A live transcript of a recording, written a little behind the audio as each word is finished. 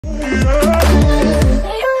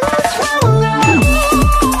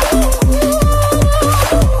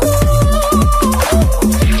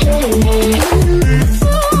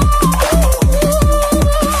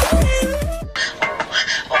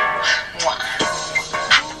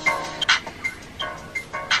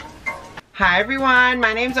Hi everyone,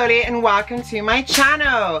 my name's Oli and welcome to my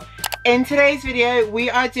channel. In today's video, we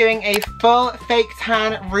are doing a full fake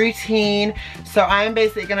tan routine. So I am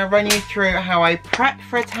basically gonna run you through how I prep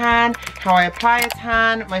for a tan, how I apply a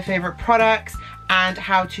tan, my favorite products, and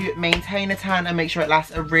how to maintain a tan and make sure it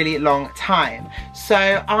lasts a really long time. So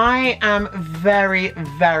I am very,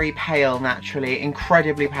 very pale naturally,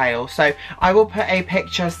 incredibly pale. So I will put a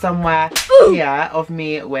picture somewhere here of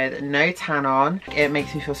me with no tan on. It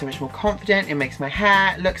makes me feel so much more confident. It makes my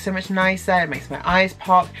hair look so much nicer. It makes my eyes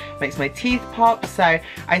pop, makes my teeth pop. So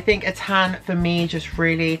I think a tan for me just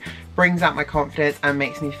really brings out my confidence and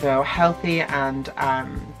makes me feel healthy and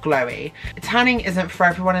glowy. Tanning isn't for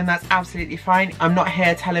everyone and that's absolutely fine. I'm not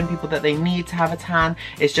here telling people that they need to have a tan.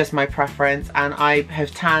 It's just my preference, and I have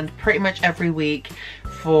tanned pretty much every week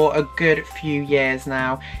for a good few years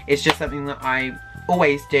now. It's just something that I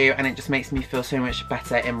always do, and it just makes me feel so much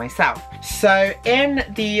better in myself. So in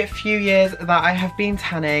the few years that I have been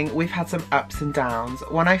tanning, we've had some ups and downs.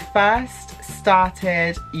 When I first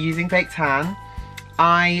started using fake tan,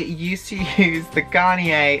 I used to use the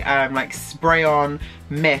Garnier like spray-on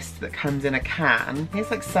mist that comes in a can. It's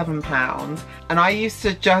like £7, and I used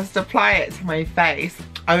to just apply it to my face.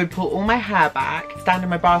 I would pull all my hair back, stand in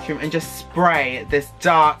my bathroom and just spray this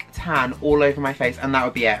dark tan all over my face, and that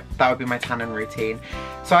would be it. That would be my tanning routine.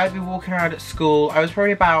 So I'd be walking around at school. I was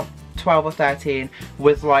probably about 12 or 13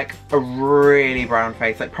 with like a really brown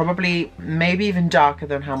face, like probably maybe even darker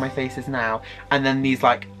than how my face is now, and then these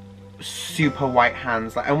like super white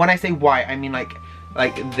hands, like, and when I say white I mean like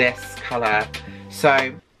this colour.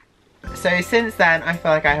 So since then I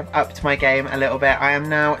feel like I have upped my game a little bit. I am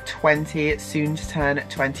now 20, soon to turn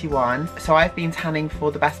 21, so I've been tanning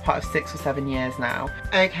for the best part of 6 or 7 years now.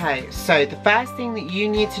 Okay, so the first thing that you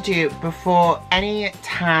need to do before any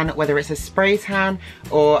tan, whether it's a spray tan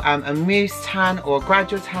or a mousse tan or a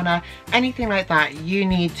gradual tanner, anything like that, you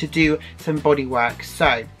need to do some body work.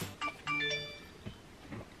 So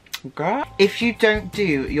girl, if you don't do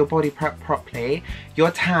your body prep properly,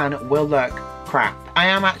 your tan will look crap. I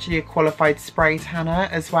am actually a qualified spray tanner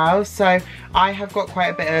as well, so I have got quite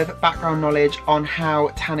a bit of background knowledge on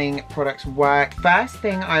how tanning products work. First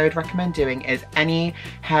thing I would recommend doing is any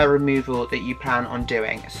hair removal that you plan on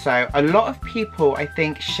doing. So a lot of people, I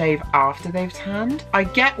think, shave after they've tanned. I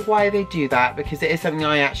get why they do that because it is something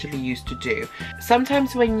I actually used to do.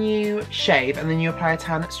 Sometimes when you shave and then you apply a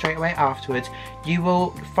tan straight away afterwards, you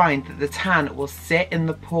will find that the tan will sit in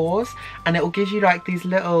the pores and it will give you like these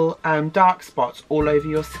little dark spots all over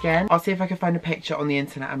your skin. I'll see if I can find a picture on the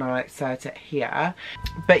internet and I'll insert it here.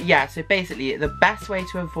 But yeah, so basically the best way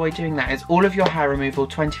to avoid doing that is all of your hair removal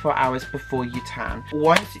 24 hours before you tan.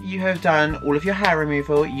 Once you have done all of your hair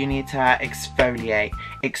removal, you need to exfoliate.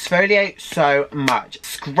 Exfoliate so much.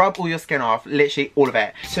 Scrub all your skin off, literally all of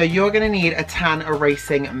it. So you're gonna need a tan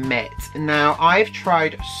erasing mitt. Now I've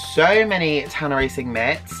tried so many tan erasing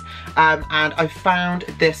mitts, and I found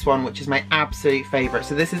this one, which is my absolute favourite.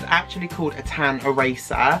 So this is actually called a tan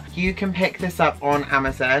eraser. You can pick this up on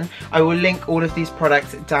Amazon. I will link all of these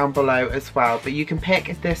products down below as well, but you can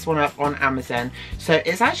pick this one up on Amazon. So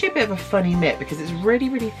it's actually a bit of a funny mitt because it's really,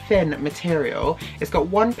 really thin material. It's got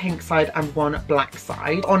one pink side and one black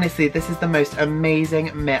side. Honestly, this is the most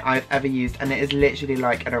amazing mitt I've ever used, and it is literally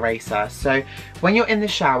like an eraser. So when you're in the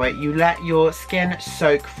shower, you let your skin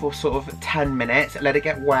soak for sort of 10 minutes, let it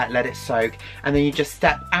get wet, let it soak, and then you just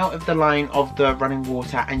step out of the line of the running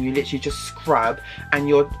water and you literally just scrub, and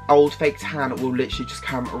your old fake tan will literally just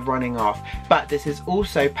come running off. But this is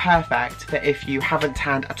also perfect for if you haven't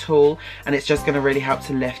tanned at all, and it's just going to really help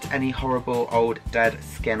to lift any horrible old dead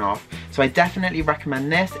skin off. So I definitely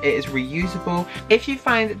recommend this. It is reusable. If you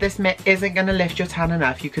find that this mitt isn't going to lift your tan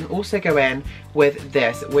enough, you can also go in with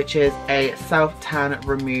this, which is a self tan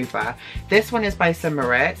remover. This one is by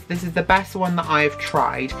Maritz. This is the best one that I've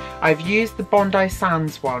tried. I've used the Bondi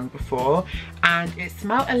Sands one before and it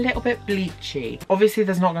smelled a little bit bleachy. Obviously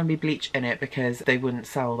there's not going to be bleach in it because they wouldn't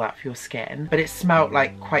sell that for your skin, but it smelled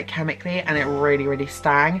like quite chemically and it really, really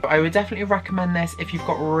stung. I would definitely recommend this if you've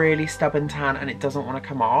got really stubborn tan and it doesn't want to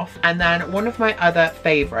come off. And then one of my other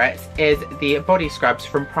favourites is the body scrubs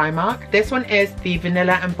from Primark. This one is the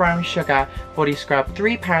vanilla and brown sugar body scrub,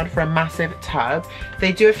 £3 for a massive tub.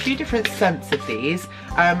 They do a few different scents of these.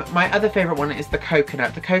 My other favourite one is the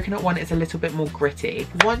coconut. The coconut one is a little bit more gritty.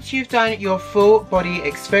 Once you've done your full body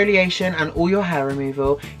exfoliation and all your hair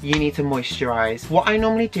removal, you need to moisturize. What I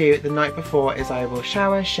normally do the night before is I will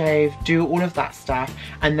shower, shave, do all of that stuff,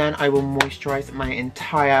 and then I will moisturize my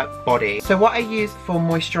entire body. So what I use for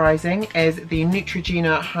moisturizing is the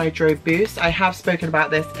Neutrogena Hydro Boost. I have spoken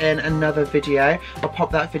about this in another video. I'll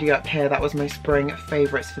pop that video up here. That was my spring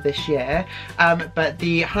favorites for this year. But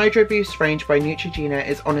the Hydro Boost range by Neutrogena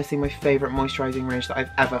is honestly my favorite moisturizing range that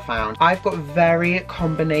I've ever found. I've got very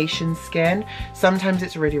combination skin. Sometimes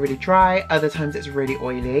it's really, really dry, other times it's really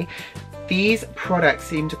oily. These products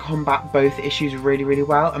seem to combat both issues really, really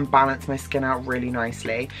well and balance my skin out really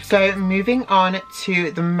nicely. So moving on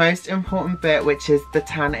to the most important bit, which is the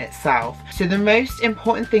tan itself. So the most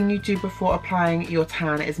important thing you do before applying your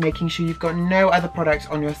tan is making sure you've got no other products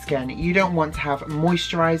on your skin. You don't want to have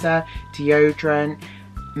moisturizer, deodorant,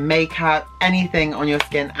 makeup, anything on your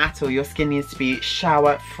skin at all. Your skin needs to be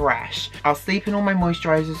shower fresh. I'll sleep in all my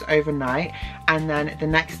moisturizers overnight, and then the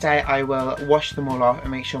next day I will wash them all off and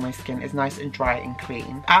make sure my skin is nice and dry and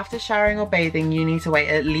clean. After showering or bathing, you need to wait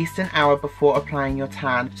at least an hour before applying your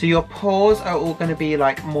tan. So your pores are all going to be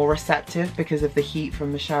like more receptive because of the heat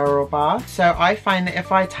from the shower or bath. So I find that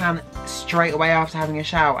if I tan straight away after having a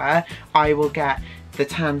shower, I will get the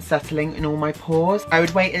tan settling in all my pores. I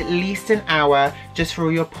would wait at least an hour just for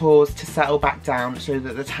all your pores to settle back down so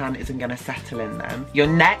that the tan isn't going to settle in them. Your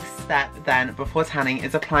next step then before tanning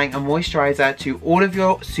is applying a moisturizer to all of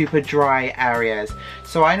your super dry areas.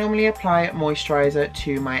 So I normally apply moisturizer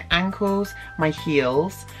to my ankles, my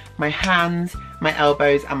heels, my hands, my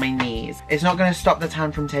elbows and my knees. It's not going to stop the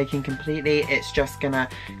tan from taking completely, it's just going to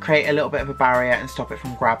create a little bit of a barrier and stop it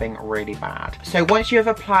from grabbing really bad. So once you have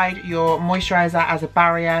applied your moisturizer as a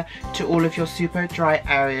barrier to all of your super dry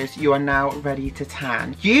areas, you are now ready to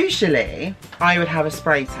tan. Usually I would have a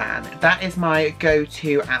spray tan. That is my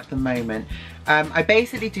go-to at the moment. I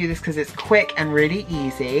basically do this because it's quick and really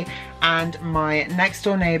easy, and my next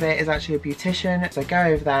door neighbour is actually a beautician, so I go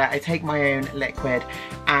over there, I take my own liquid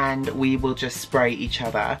and we will just spray each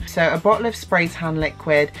other. So a bottle of spray tan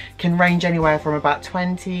liquid can range anywhere from about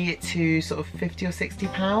 20 to sort of 50 or 60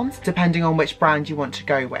 pounds depending on which brand you want to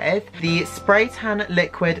go with. The spray tan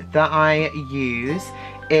liquid that I use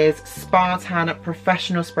is Spartan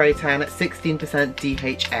Professional Spray Tan at 16%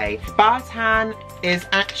 DHA. Spartan is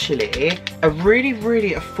actually a really,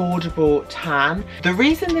 really affordable tan. The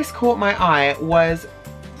reason this caught my eye was,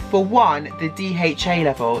 for one, the DHA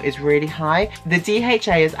level is really high. The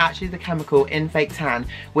DHA is actually the chemical in fake tan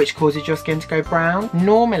which causes your skin to go brown.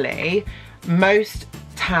 Normally, most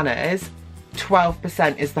tanners,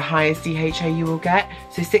 12% is the highest DHA you will get,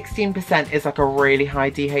 so 16% is like a really high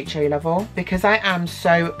DHA level. Because I am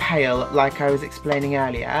so pale, like I was explaining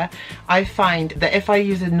earlier, I find that if I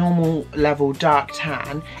use a normal level dark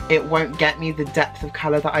tan, it won't get me the depth of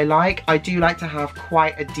colour that I like. I do like to have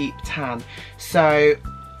quite a deep tan, so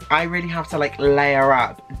I really have to like layer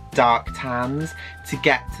up dark tans to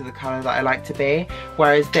get to the colour that I like to be,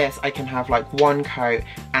 whereas this I can have like one coat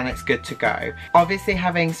and it's good to go. Obviously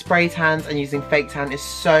having spray tans and using fake tan is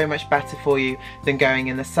so much better for you than going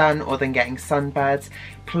in the sun or than getting sunbeds.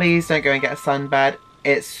 Please don't go and get a sunbed.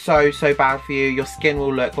 It's so bad for you. Your skin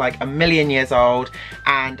will look like a million years old,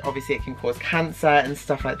 and obviously it can cause cancer and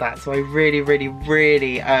stuff like that. So I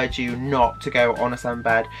really urge you not to go on a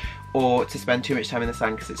sunbed or to spend too much time in the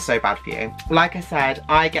sun because it's so bad for you. Like I said,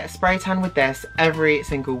 I get a spray tan with this every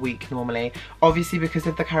single week normally. Obviously because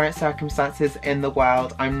of the current circumstances in the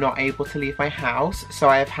world, I'm not able to leave my house, so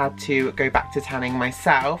I have had to go back to tanning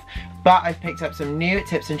myself. But I've picked up some new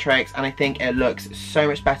tips and tricks and I think it looks so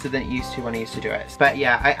much better than it used to when I used to do it. But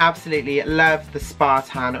yeah, I absolutely love the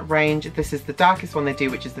Spartan range. This is the darkest one they do,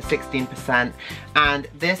 which is the 16%. And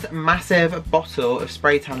this massive bottle of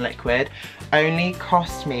spray tan liquid only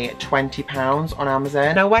cost me £20 on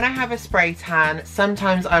Amazon. Now when I have a spray tan,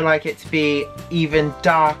 sometimes I like it to be even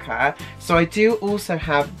darker. So I do also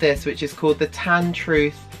have this, which is called the Tan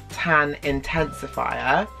Truth Tan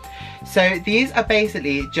Intensifier. So these are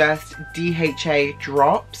basically just DHA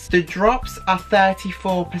drops. The drops are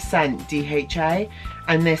 34% DHA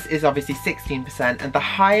and this is obviously 16%, and the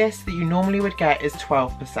highest that you normally would get is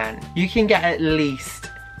 12%. You can get at least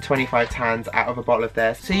 25 tans out of a bottle of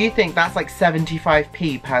this. So you think that's like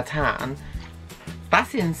 75p per tan?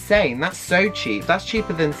 That's insane. That's so cheap. That's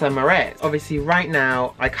cheaper than summer is. Obviously right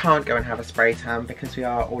now I can't go and have a spray tan because we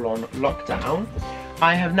are all on lockdown.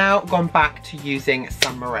 I have now gone back to using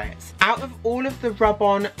St. Moritz. Out of all of the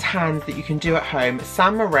rub-on tans that you can do at home,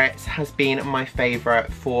 St. Moritz has been my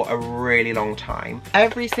favourite for a really long time.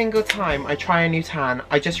 Every single time I try a new tan,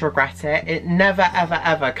 I just regret it. It never ever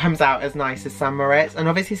ever comes out as nice as St. Moritz, and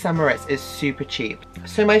obviously St. Moritz is super cheap.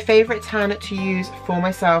 So my favourite tan to use for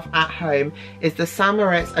myself at home is the St.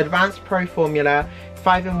 Moritz Advanced Pro Formula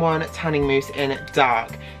 5-in-1 tanning mousse in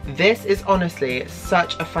dark. This is honestly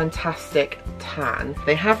such a fantastic tan.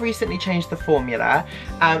 They have recently changed the formula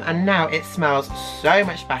and now it smells so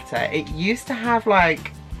much better. It used to have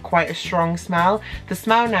like quite a strong smell. The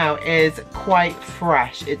smell now is quite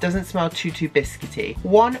fresh. It doesn't smell too biscuity.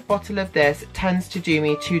 One bottle of this tends to do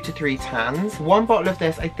me 2 to 3 tans. One bottle of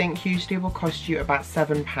this I think usually will cost you about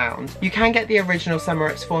 £7. You can get the original St.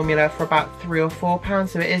 Moritz formula for about £3 or £4,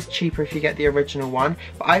 so it is cheaper if you get the original one.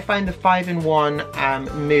 But I find the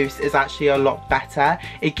 5-in-1 mousse is actually a lot better.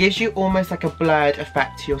 It gives you almost like a blurred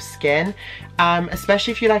effect to your skin,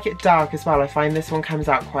 especially if you like it dark as well. I find this one comes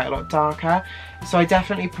out quite a lot darker. So I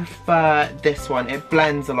definitely prefer this one. It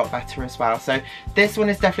blends a lot better as well. So this one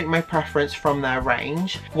is definitely my preference from their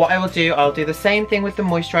range. What I will do, I'll do the same thing with the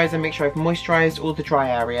moisturiser, make sure I've moisturised all the dry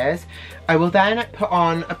areas. I will then put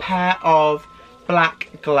on a pair of black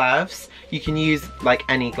gloves. You can use like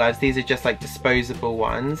any gloves. These are just like disposable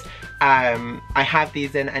ones. I have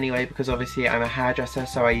these in anyway because obviously I'm a hairdresser,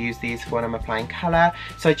 so I use these for when I'm applying colour.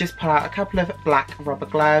 So I just pull out a couple of black rubber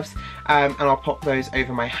gloves and I'll pop those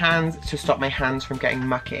over my hands to stop my hands from getting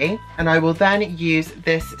mucky. And I will then use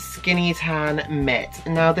this Skinny Tan mitt.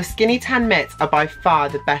 Now the Skinny Tan mitts are by far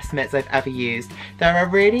the best mitts I've ever used. They're a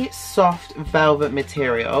really soft velvet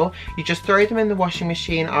material. You just throw them in the washing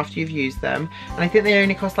machine after you've used them, and I think they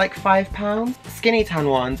only cost like £5. Skinny Tan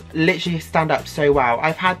ones literally stand up so well.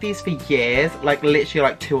 I've had these for years, like literally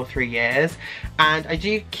like 2 or 3 years, and I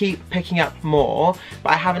do keep picking up more,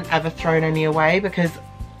 but I haven't ever thrown any away because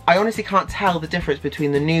I honestly can't tell the difference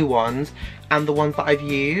between the new ones and the ones that I've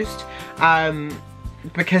used,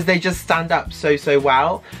 because they just stand up so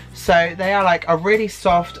well. So they are like a really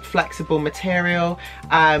soft, flexible material,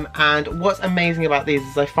 and what's amazing about these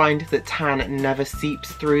is I find that tan never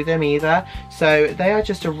seeps through them either. So they are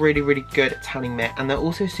just a really good tanning mitt, and they're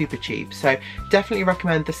also super cheap. So definitely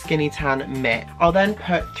recommend the Skinny Tan mitt. I'll then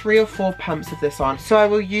put 3 or 4 pumps of this on. So I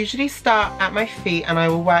will usually start at my feet and I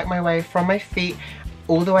will work my way from my feet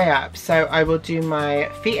all the way up. So I will do my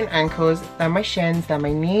feet and ankles, then my shins, then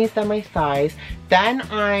my knees, then my thighs. Then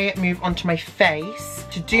I move on to my face.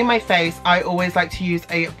 To do my face, I always like to use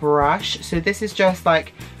a brush. So this is just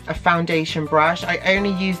like a foundation brush. I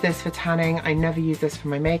only use this for tanning. I never use this for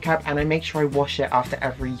my makeup, and I make sure I wash it after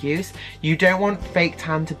every use. You don't want fake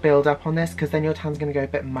tan to build up on this because then your tan's gonna go a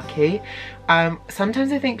bit mucky.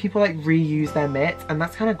 Sometimes I think people like reuse their mitts, and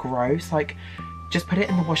that's kind of gross. Like, just put it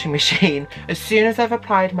in the washing machine. As soon as I've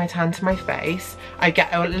applied my tan to my face, I get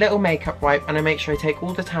a little makeup wipe and I make sure I take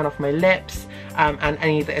all the tan off my lips and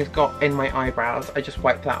any that has got in my eyebrows. I just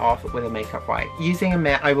wipe that off with a makeup wipe. Using a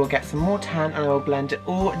mitt, I will get some more tan and I will blend it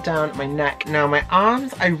all down my neck. Now my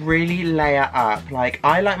arms, I really layer up. Like,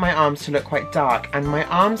 I like my arms to look quite dark, and my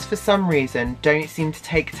arms for some reason don't seem to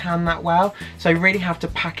take tan that well. So I really have to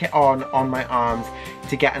pack it on my arms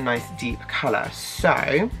to get a nice deep colour.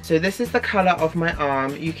 So this is the colour of my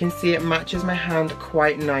arm. You can see it matches my hand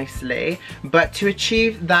quite nicely, but to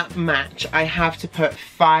achieve that match I have to put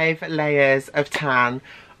 5 layers of tan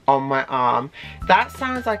on my arm. That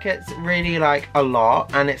sounds like it's really like a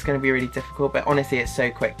lot and it's going to be really difficult, but honestly it's so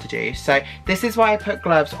quick to do. So this is why I put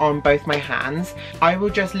gloves on both my hands. I will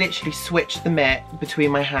just literally switch the mitt between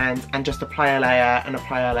my hands and just apply a layer and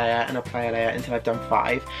apply a layer and apply a layer until I've done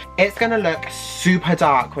 5. It's going to look super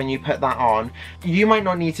dark when you put that on. You might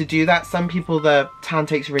not need to do that. Some people, the tan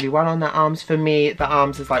takes really well on their arms. For me, the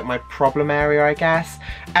arms is like my problem area, I guess.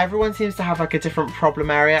 Everyone seems to have like a different problem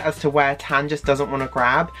area as to where tan just doesn't want to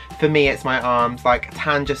grab. For me, it's my arms. Like,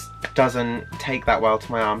 tan just doesn't take that well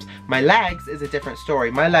to my arms. My legs is a different story.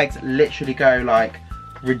 My legs literally go like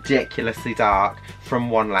ridiculously dark from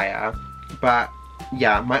one layer. But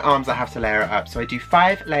yeah, my arms I have to layer it up. So I do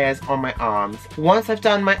 5 layers on my arms. Once I've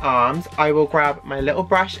done my arms, I will grab my little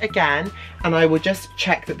brush again and I will just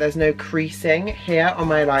check that there's no creasing here on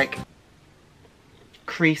my like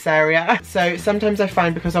crease area. So sometimes I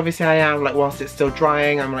find, because obviously I am like, whilst it's still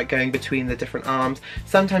drying, I'm like going between the different arms,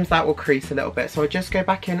 sometimes that will crease a little bit. So I just go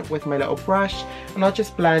back in with my little brush and I'll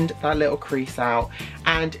just blend that little crease out,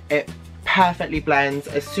 and it perfectly blends.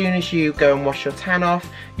 As soon as you go and wash your tan off,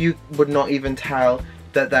 you would not even tell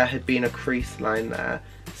that there had been a crease line there.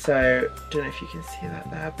 So, don't know if you can see that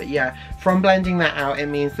there, but yeah, from blending that out, it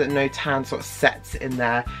means that no tan sort of sets in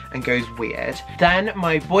there and goes weird. Then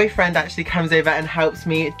my boyfriend actually comes over and helps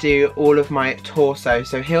me do all of my torso.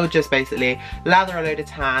 So he'll just basically lather a load of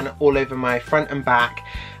tan all over my front and back.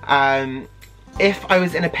 If I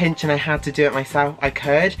was in a pinch and I had to do it myself, I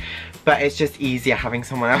could, but it's just easier having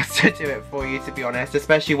someone else to do it for you, to be honest.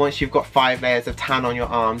 Especially once you've got 5 layers of tan on your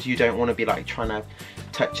arms, you don't want to be like trying to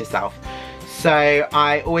touch yourself. So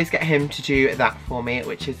I always get him to do that for me,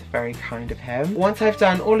 which is very kind of him. Once I've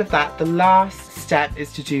done all of that, the last step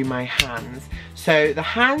is to do my hands. So the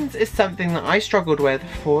hands is something that I struggled with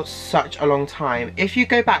for such a long time. If you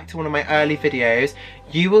go back to one of my early videos,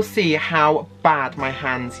 you will see how bad my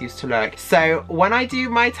hands used to look. So when I do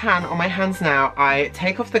my tan on my hands now, I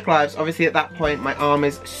take off the gloves. Obviously at that point my arm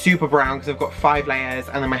is super brown because I've got 5 layers,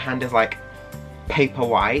 and then my hand is like paper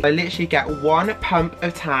white. I literally get 1 pump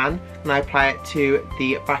of tan and I apply it to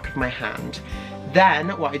the back of my hand. Then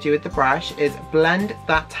what I do with the brush is blend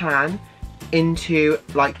that tan into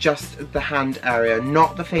like just the hand area,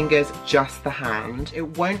 not the fingers, just the hand.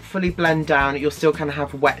 It won't fully blend down, you'll still kind of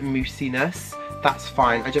have wet moussiness. That's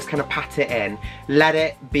fine, I just kind of pat it in, let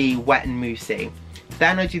it be wet and moussey.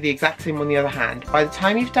 Then I do the exact same on the other hand. By the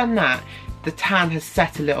time you've done that, the tan has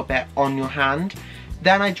set a little bit on your hand.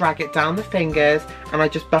 Then I drag it down the fingers and I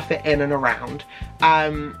just buff it in and around.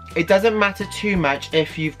 It doesn't matter too much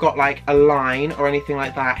if you've got like a line or anything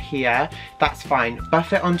like that here, that's fine.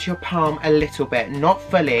 Buff it onto your palm a little bit, not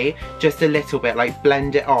fully, just a little bit, like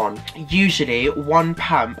blend it on. Usually 1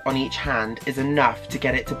 pump on each hand is enough to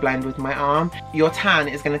get it to blend with my arm. Your tan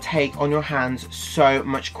is going to take on your hands so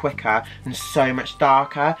much quicker and so much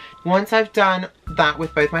darker. Once I've done that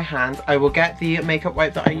with both my hands, I will get the makeup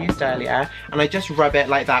wipe that I used earlier and I just rub it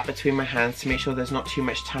like that between my hands to make sure there's not too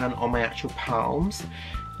much tan on my actual palms.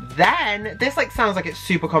 Then, this like sounds like it's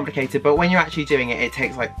super complicated, but when you're actually doing it, it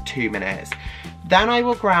takes like 2 minutes. Then I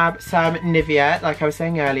will grab some Nivea, like I was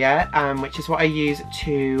saying earlier, which is what I use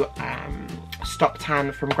to stop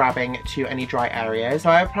tan from grabbing to any dry areas. So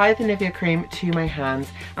I apply the Nivea cream to my hands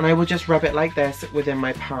and I will just rub it like this within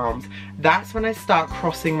my palms. That's when I start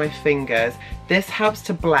crossing my fingers. This helps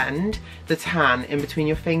to blend the tan in between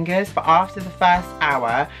your fingers, but after the first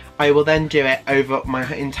hour, I will then do it over my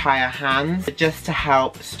entire hands just to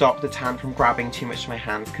help stop the tan from grabbing too much to my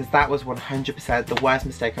hands, because that was 100% the worst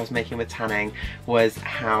mistake I was making with tanning, was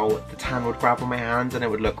how the tan would grab on my hands and it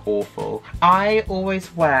would look awful. I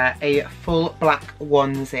always wear a full black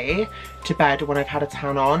onesie to bed when I've had a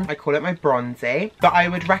tan on. I call it my bronzy, but I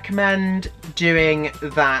would recommend doing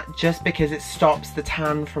that just because it stops the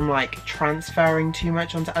tan from like transferring too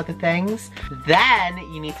much onto other things. Then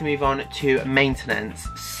you need to move on to maintenance.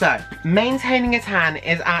 So maintaining a tan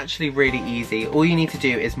is actually really easy. All you need to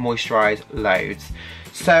do is moisturize loads.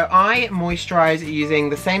 So I moisturise using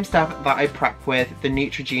the same stuff that I prep with, the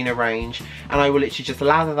Neutrogena range, and I will literally just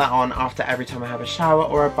lather that on after every time I have a shower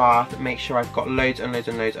or a bath. Make sure I've got loads and loads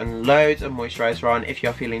and loads and loads of moisturiser on. If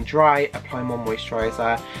you're feeling dry, apply more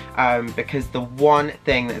moisturiser, because the one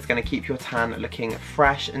thing that's going to keep your tan looking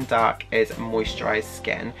fresh and dark is moisturised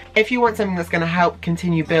skin. If you want something that's going to help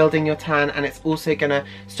continue building your tan and it's also going to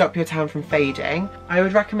stop your tan from fading, I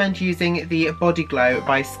would recommend using the Body Glow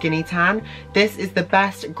by Skinny Tan. This is the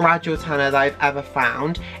best gradual tanner that I've ever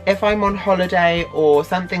found. If I'm on holiday or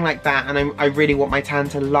something like that and I really want my tan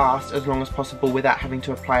to last as long as possible without having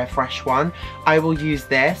to apply a fresh one, I will use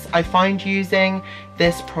this. I find using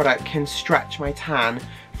this product can stretch my tan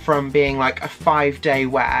from being like a 5-day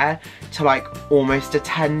wear to like almost a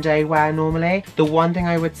 10-day wear normally. The one thing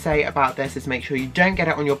I would say about this is make sure you don't get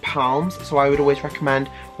it on your palms, so I would always recommend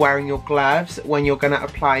wearing your gloves when you're gonna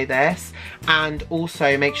apply this, and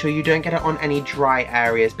also make sure you don't get it on any dry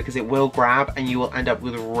areas because it will grab and you will end up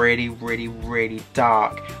with really, really, really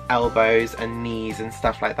dark elbows and knees and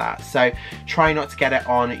stuff like that. So try not to get it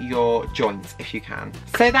on your joints if you can.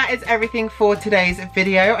 So that is everything for today's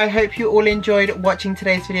video. I hope you all enjoyed watching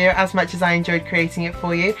today's video as much as I enjoyed creating it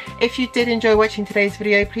for you. If you did enjoy watching today's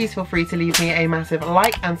video, please feel free to leave me a massive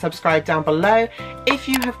like and subscribe down below. If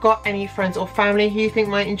you have got any friends or family who you think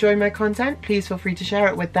might enjoy my content, please feel free to share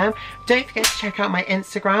it with them. Don't forget to check out my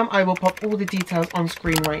Instagram. I will pop all the details on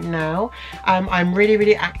screen right now. I'm really,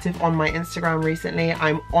 really active on my Instagram recently.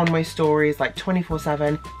 I'm on my stories like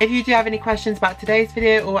 24/7. If you do have any questions about today's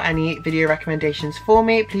video or any video recommendations for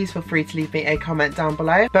me, please feel free to leave me a comment down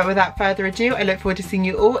below. But without further ado, I look forward to seeing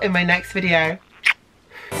you all in my next video.